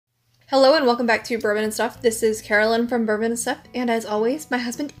Hello and welcome back to Bourbon and Stuff. This is Carolyn from Bourbon and Stuff, and as always, my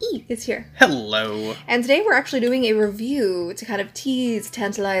husband E is here. Hello. And today we're actually doing a review to kind of tease,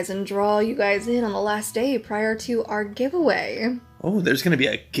 tantalize, and draw you guys in on the last day prior to our giveaway. Oh, there's going to be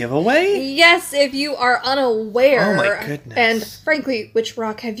a giveaway? Yes, if you are unaware. Oh my goodness. And frankly, which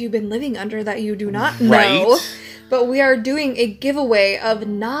rock have you been living under that you do not know? Right. But we are doing a giveaway of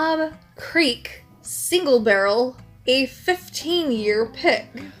Knob Creek Single Barrel, a 15-year pick.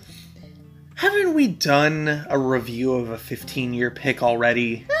 Haven't we done a review of a 15-year pick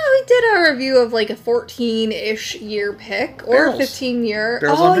already? We did a review of like a 14-ish year pick, or Barrels. a 15-year.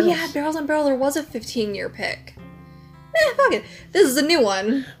 Barrels on Barrels. Yeah, Barrels on Barrel, there was a 15-year pick. Fuck it. This is a new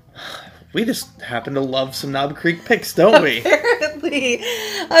one. We just happen to love some Knob Creek picks, don't we? Apparently.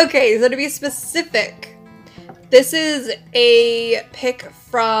 Okay, so to be specific, this is a pick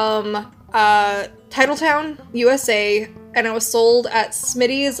from Titletown, USA, and it was sold at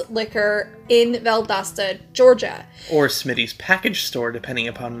Smitty's Liquor in Valdosta, Georgia. Or Smitty's package store, depending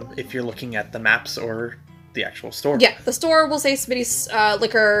upon if you're looking at the maps or the actual store. Yeah, the store will say Smitty's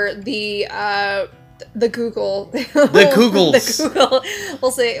Liquor. The Google. The Googles. The Google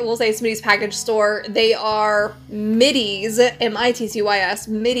will say Smitty's package store. They are Middy's, MITTYS,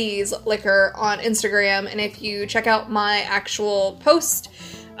 Middy's Liquor on Instagram. And if you check out my actual post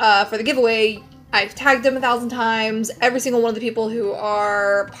for the giveaway, I've tagged them 1,000 times. Every single one of the people who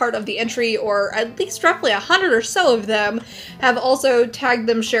are part of the entry, or at least roughly 100 or so of them, have also tagged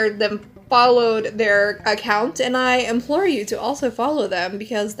them, shared them, followed their account, and I implore you to also follow them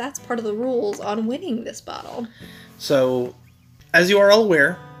because that's part of the rules on winning this bottle. So, as you are all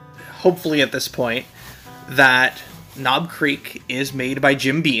aware, hopefully at this point, that Knob Creek is made by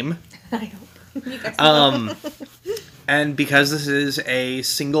Jim Beam. I hope. You guys know. And because this is a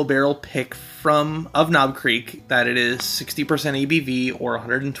single barrel pick of Knob Creek, that it is 60% ABV or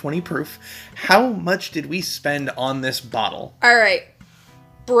 120 proof, how much did we spend on this bottle? All right.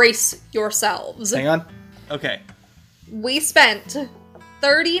 Brace yourselves. Hang on. Okay. We spent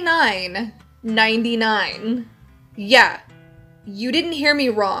 $39.99. Yeah, you didn't hear me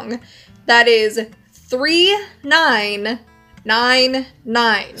wrong. That is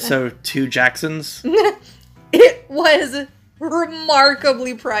 $39.99. So 2 Jacksons? It was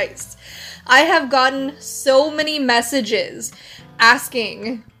remarkably priced. I have gotten so many messages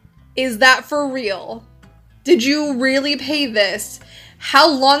asking, is that for real? Did you really pay this? How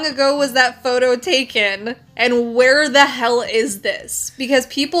long ago was that photo taken? And where the hell is this? Because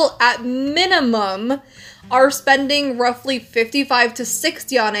people at minimum are spending roughly $55 to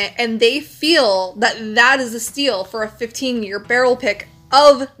 $60 on it, and they feel that that is a steal for a 15-year barrel pick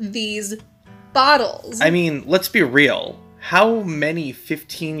of these bottles. I mean, let's be real. How many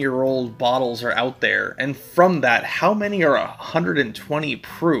 15-year-old bottles are out there? And from that, how many are 120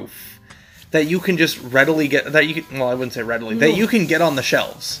 proof that you can just readily get, that you can, well, I wouldn't say readily, that you can get on the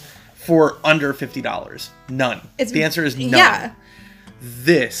shelves for under $50? None. The answer is none. Yeah.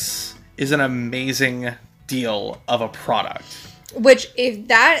 This is an amazing deal of a product. Which, if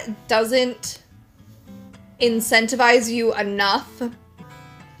that doesn't incentivize you enough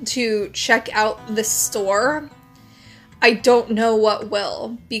to check out the store, I don't know what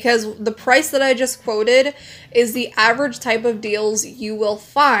will, because the price that I just quoted is the average type of deals you will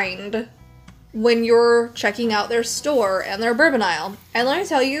find when you're checking out their store and their bourbon aisle. And let me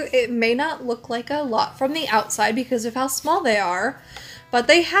tell you, it may not look like a lot from the outside because of how small they are, but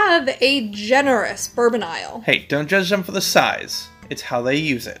they have a generous bourbon aisle. Hey, don't judge them for the size. It's how they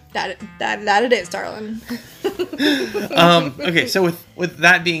use it. That it is, darling. Okay, so with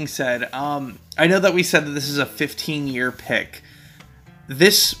that being said, I know that we said that this is a 15-year pick.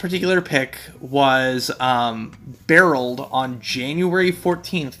 This particular pick was barreled on January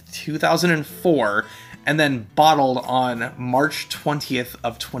 14th, 2004, and then bottled on March 20th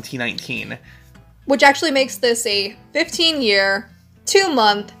of 2019. Which actually makes this a 15-year,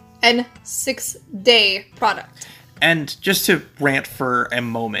 2-month, and 6-day product. And just to rant for a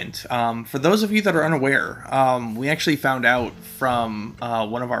moment, for those of you that are unaware, we actually found out from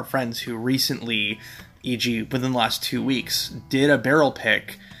one of our friends who recently, e.g. within the last 2 weeks, did a barrel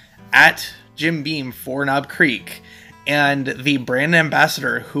pick at Jim Beam for Knob Creek, and the brand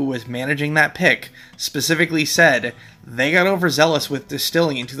ambassador who was managing that pick specifically said they got overzealous with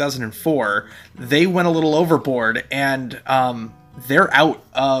distilling in 2004, they went a little overboard, and they're out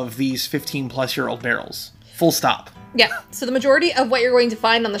of these 15-plus-year-old barrels. Full stop. Yeah, so the majority of what you're going to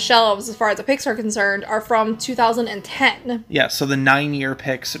find on the shelves as far as the picks are concerned are from 2010. Yeah, so the 9-year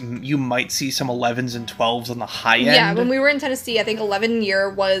picks, you might see some 11s and 12s on the high end. Yeah, when we were in Tennessee, I think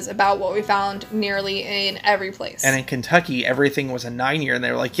 11-year was about what we found nearly in every place. And in Kentucky, everything was a 9-year, and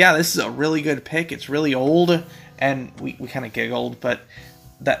they were like, yeah, this is a really good pick, it's really old, and we kind of giggled, but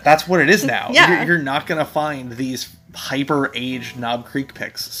that's what it is now. Yeah. You're not going to find these hyper-aged Knob Creek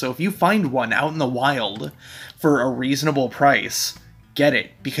picks. So if you find one out in the wild for a reasonable price, get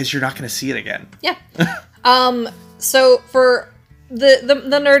it, because you're not going to see it again. Yeah. So for the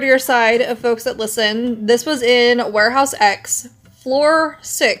nerdier side of folks that listen, this was in Warehouse X, Floor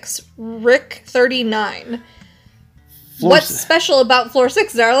 6, Rick 39. What's special about Floor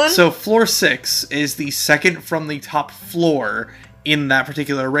 6, Darlin? So Floor 6 is the second from the top floor in that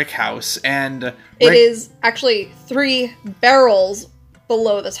particular Rick house, and it is actually 3 barrels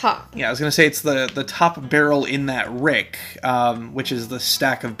below the top. Yeah, I was gonna say it's the top barrel in that Rick, which is the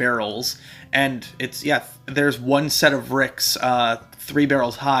stack of barrels, and it's there's one set of Ricks 3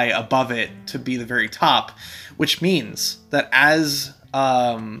 barrels high above it to be the very top, which means that as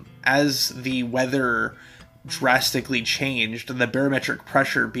the weather drastically changed, the barometric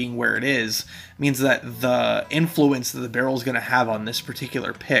pressure being where it is means that the influence that the barrel is going to have on this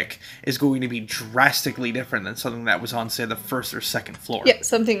particular pick is going to be drastically different than something that was on, say, the first or second floor. Yeah,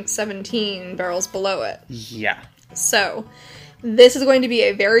 something 17 barrels below it. Yeah. So this is going to be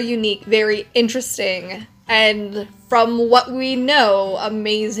a very unique, very interesting, and from what we know,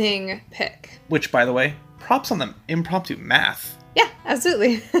 amazing pick. Which, by the way, props on the impromptu math. Yeah,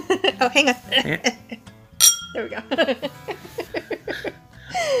 absolutely. Oh, hang on. Yeah. There we go.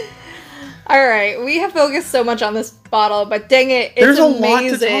 All right, we have focused so much on this bottle, but dang it, it's amazing.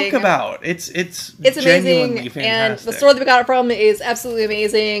 There's a lot to talk about. It's genuinely amazing, fantastic. and the store that we got it from is absolutely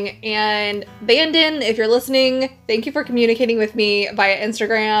amazing. And Bandon, if you're listening, thank you for communicating with me via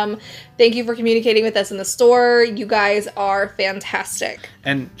Instagram. Thank you for communicating with us in the store. You guys are fantastic.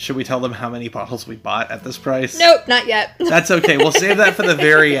 And should we tell them how many bottles we bought at this price? Nope, not yet. That's okay. We'll save that for the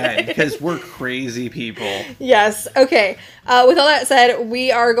very end, because we're crazy people. Yes. Okay. With all that said,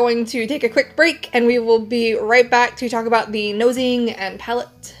 we are going to take a quick break, and we will be right back to talk about the nosing and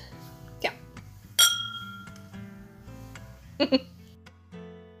palate. Yeah.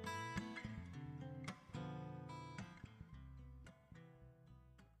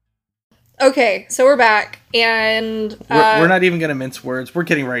 Okay, so we're back, and we're not even gonna mince words. We're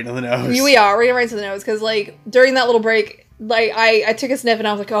getting right into the nose. We are. We're getting right to the nose, because, like, during that little break, like, I took a sniff, and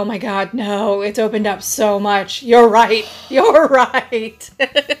I was like, oh my god, no, it's opened up so much. You're right. You're right.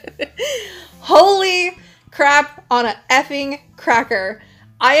 Holy crap on a effing cracker.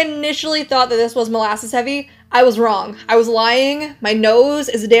 I initially thought that this was molasses heavy. I was wrong. I was lying. My nose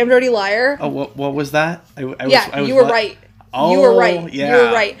is a damn dirty liar. Oh, what was that? You were right. Oh, you were right. Yeah. You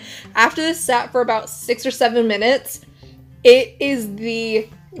were right. After this sat for about 6 or 7 minutes, it is the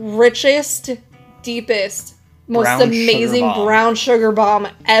richest, deepest, most amazing brown sugar bomb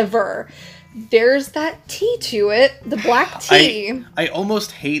ever. There's that tea to it, the black tea. I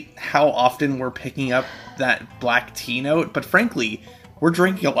almost hate how often we're picking up that black tea note, but frankly, we're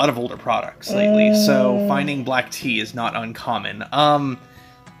drinking a lot of older products lately, so finding black tea is not uncommon. Oh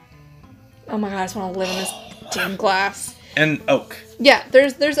my god, I just want to live in this damn glass. And oak. Yeah,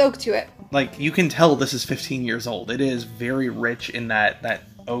 there's oak to it. Like, you can tell this is 15 years old. It is very rich in that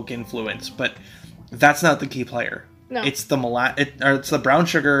oak influence, but that's not the key player. No. It's the it's the brown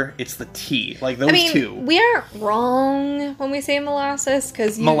sugar, it's the tea. Like, those two. We aren't wrong when we say molasses,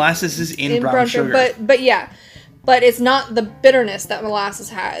 because molasses is in brown sugar. But yeah. But it's not the bitterness that molasses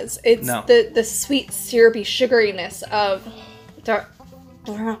has. It's the sweet, syrupy sugariness of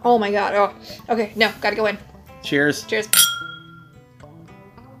oh my god. Oh. Okay, no, gotta go in. Cheers. Cheers.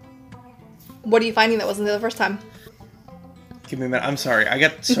 What are you finding that wasn't there the first time? Give me a minute. I'm sorry. I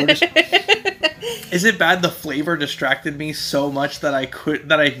got so Is it bad the flavor distracted me so much that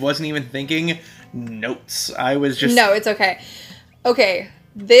I wasn't even thinking notes? I was just... No, it's okay. Okay,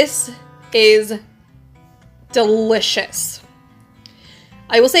 this is delicious.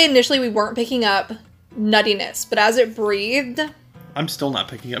 I will say initially we weren't picking up nuttiness, but as it breathed... I'm still not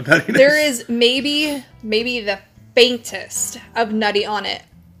picking up nuttiness. There is maybe the faintest of nutty on it.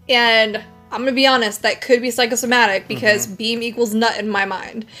 And I'm going to be honest, that could be psychosomatic because beam equals nut in my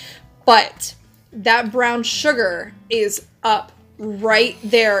mind. But that brown sugar is up right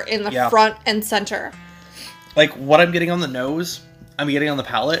there in the front and center. Like, what I'm getting on the nose, I'm getting on the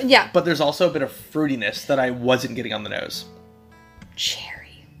palate. Yeah. But there's also a bit of fruitiness that I wasn't getting on the nose.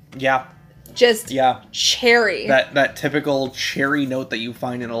 Cherry. Yeah. just Yeah. cherry. That typical cherry note that you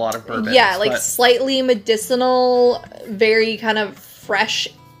find in a lot of bourbons. Yeah, like slightly medicinal, very kind of fresh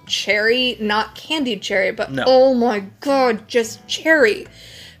cherry, not candied cherry, but No. oh my god, just cherry.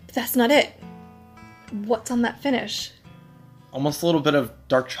 But that's not it. What's on that finish? almost a little bit of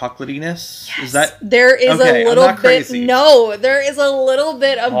dark chocolatiness. Yes. Is that there is okay, a little I'm not bit crazy. no, there is a little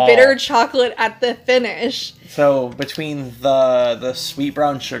bit of Oh. bitter chocolate at the finish. So between the sweet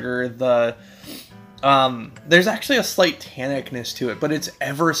brown sugar, there's actually a slight tannicness to it, but it's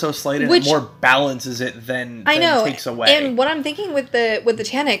ever so slight, and Which- it more balances it than I know. takes away. And what I'm thinking with the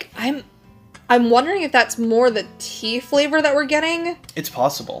tannic, I'm wondering if that's more the tea flavor that we're getting, It's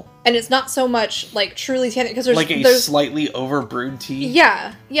possible, and it's not so much like truly tannic because there's like a there's slightly overbrewed tea.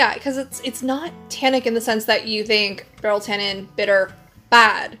 yeah, because it's not tannic in the sense that you think barrel tannin, bitter,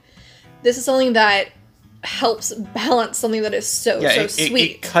 bad. This is something that helps balance something that is so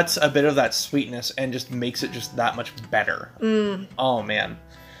sweet. It cuts a bit of that sweetness and just makes it just that much better. Oh man,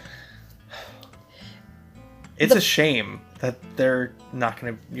 it's a shame that you're not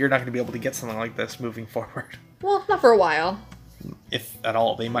gonna be able to get something like this moving forward. Well, not for a while, If at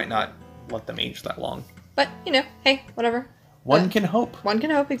all. They might not let them age that long. but hey, whatever. One can hope. One can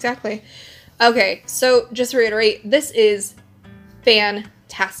hope, exactly. Okay, so just to reiterate, this is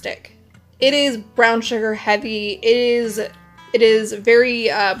fantastic. It is brown sugar heavy. It is very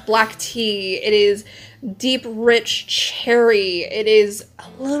black tea. It is deep, rich cherry. It is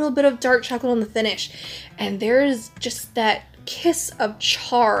a little bit of dark chocolate on the finish. And there's just that kiss of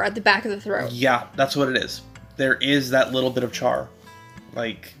char at the back of the throat. Yeah, that's what it is. There is that little bit of char.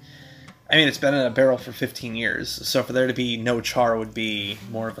 Like, I mean, it's been in a barrel for 15 years, so for there to be no char would be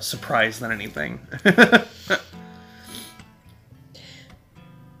more of a surprise than anything.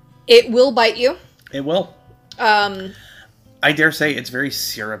 It will bite you. It will. I dare say it's very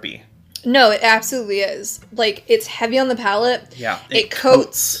syrupy. No, it absolutely is. Like, it's heavy on the palate. Yeah. It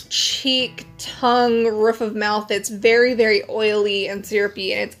coats cheek, tongue, roof of mouth. It's very, very oily and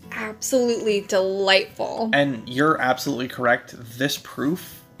syrupy, and it's absolutely delightful. And you're absolutely correct. This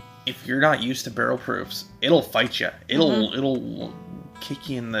proof, if you're not used to barrel proofs, it'll fight you. It'll kick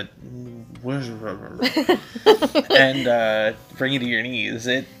you in the and bring you to your knees.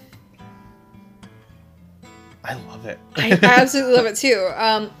 I love it. I absolutely love it too.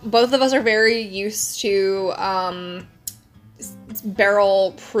 Both of us are very used to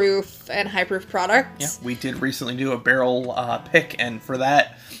barrel proof and high proof products. Yeah, we did recently do a barrel pick, and for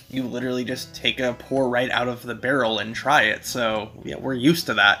that, you literally just take a pour right out of the barrel and try it. So yeah, we're used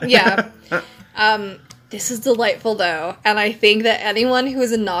to that. Yeah. This is delightful though, and I think that anyone who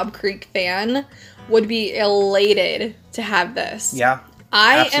is a Knob Creek fan would be elated to have this. Yeah.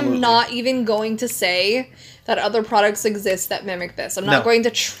 I absolutely. am not even going to say that other products exist that mimic this. I'm not No. going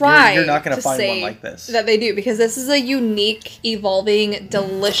to try You're not going to to find say one like this. that they do, because this is a unique, evolving,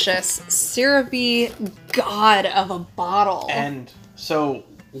 delicious, syrupy god of a bottle. And so,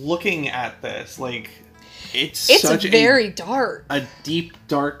 looking at this, like, it's such very dark. a deep,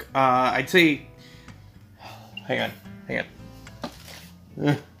 dark, I'd say, hang on.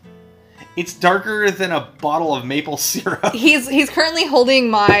 It's darker than a bottle of maple syrup. He's currently holding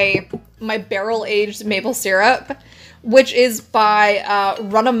my barrel aged maple syrup, which is by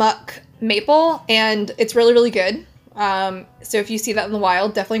Run Amok Maple, and it's really, really good. So if you see that in the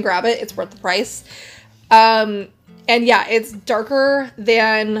wild, definitely grab it. It's worth the price. And yeah, it's darker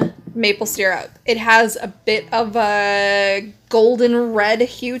than maple syrup. It has a bit of a golden red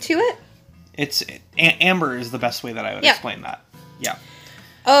hue to it. It's amber is the best way that I would explain that. Yeah.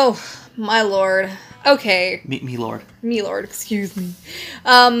 Oh, my lord. Okay. Meet me, Lord. Me lord, excuse me.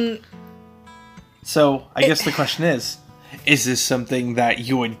 So, I guess the question is this something that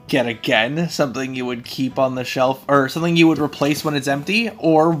you would get again? Something you would keep on the shelf? Or something you would replace when it's empty?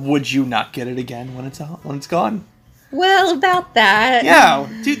 Or would you not get it again when it's gone? Well, about that. Yeah,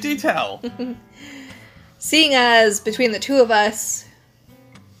 do tell. Seeing as between the two of us,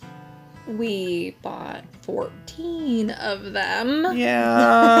 we bought 14 of them.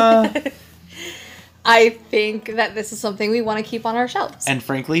 Yeah. I think that this is something we want to keep on our shelves. And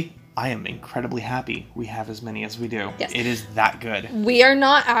frankly, I am incredibly happy we have as many as we do. Yes. It is that good. We are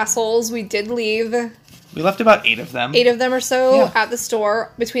not assholes. We did leave We left about 8 of them. 8 of them or so Yeah. at the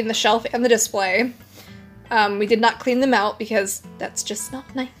store between the shelf and the display. We did not clean them out because that's just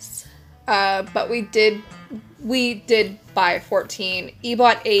not nice. But we did buy 14. E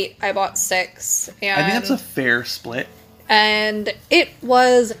bought 8, I bought 6. And I think that's a fair split. and it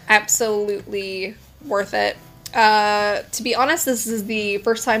was absolutely worth it. To be honest, this is the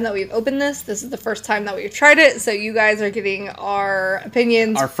first time that we've opened this. This is the first time that we've tried it, so you guys are getting our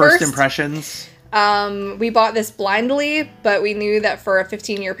opinions Our first impressions. We bought this blindly, but we knew that for a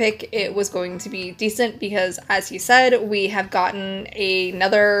 15-year pick, it was going to be decent because, as you said, we have gotten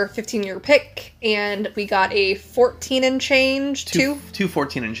another 15-year pick, and we got a 14 and change, two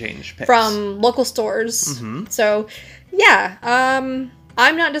 14 and change picks. From local stores. Mm-hmm. So, yeah,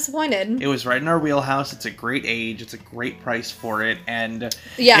 I'm not disappointed. It was right in our wheelhouse. It's a great age. It's a great price for it. And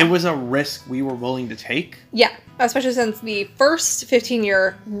yeah. It was a risk we were willing to take. Yeah, especially since the first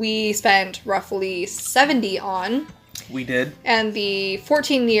 15-year we spent roughly 70 on. We did. And the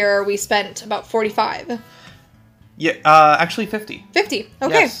 14-year we spent about 45. Yeah, actually 50. 50.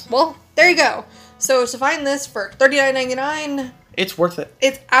 Okay, yes. Well, there you go. So to find this for $39.99... It's worth it.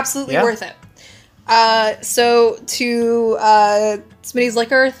 It's absolutely worth it. So to Smitty's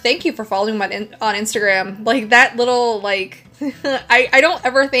Liquor, thank you for following me on Instagram. Like, that little, like, I don't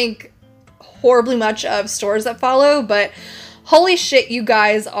ever think horribly much of stores that follow, but holy shit, you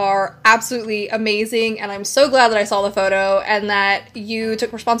guys are absolutely amazing, and I'm so glad that I saw the photo and that you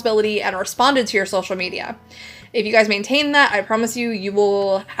took responsibility and responded to your social media. If you guys maintain that, I promise you, you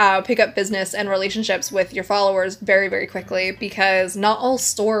will pick up business and relationships with your followers very, very quickly, because not all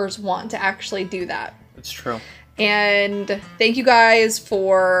stores want to actually do that. It's true. And thank you guys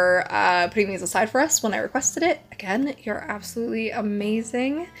for putting these aside for us when I requested it. Again, you're absolutely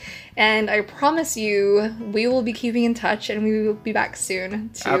amazing. And I promise you, we will be keeping in touch, and we will be back soon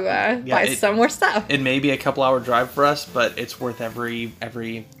to buy some more stuff. It may be a couple-hour drive for us, but it's worth every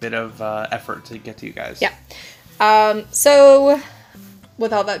bit of effort to get to you guys. Yeah. So,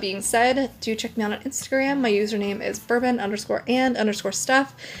 with all that being said, do check me out on Instagram. My username is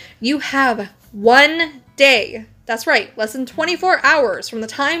bourbon_and_stuff. You have 1 day, that's right, less than 24 hours from the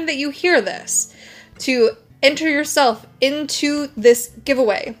time that you hear this, to enter yourself into this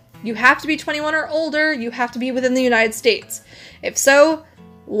giveaway. You have to be 21 or older. You have to be within the United States. If so,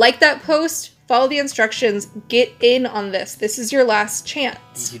 like that post, follow the instructions, get in on this. This is your last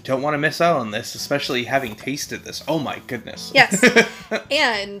chance. You don't want to miss out on this, especially having tasted this. Oh my goodness. Yes.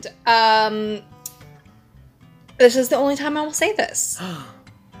 And this is the only time I will say this.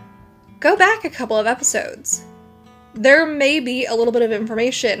 Go back a couple of episodes. There may be a little bit of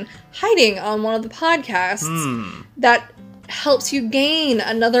information hiding on one of the podcasts that helps you gain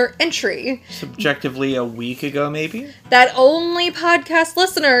another entry. Subjectively a week ago, maybe? That only podcast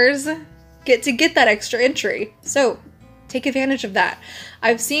listeners get to get that extra entry. So, take advantage of that.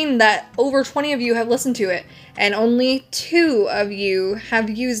 I've seen that over 20 of you have listened to it, and only 2 of you have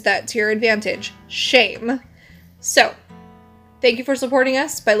used that to your advantage. Shame. So, thank you for supporting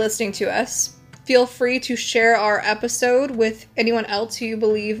us by listening to us. Feel free to share our episode with anyone else who you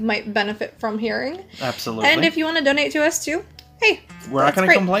believe might benefit from hearing. Absolutely. And if you want to donate to us too, hey, we're not going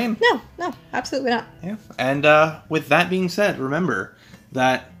to complain. No, absolutely not. Yeah. And with that being said, remember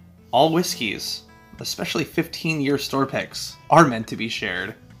that all whiskeys, especially 15-year store picks, are meant to be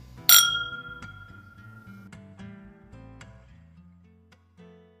shared.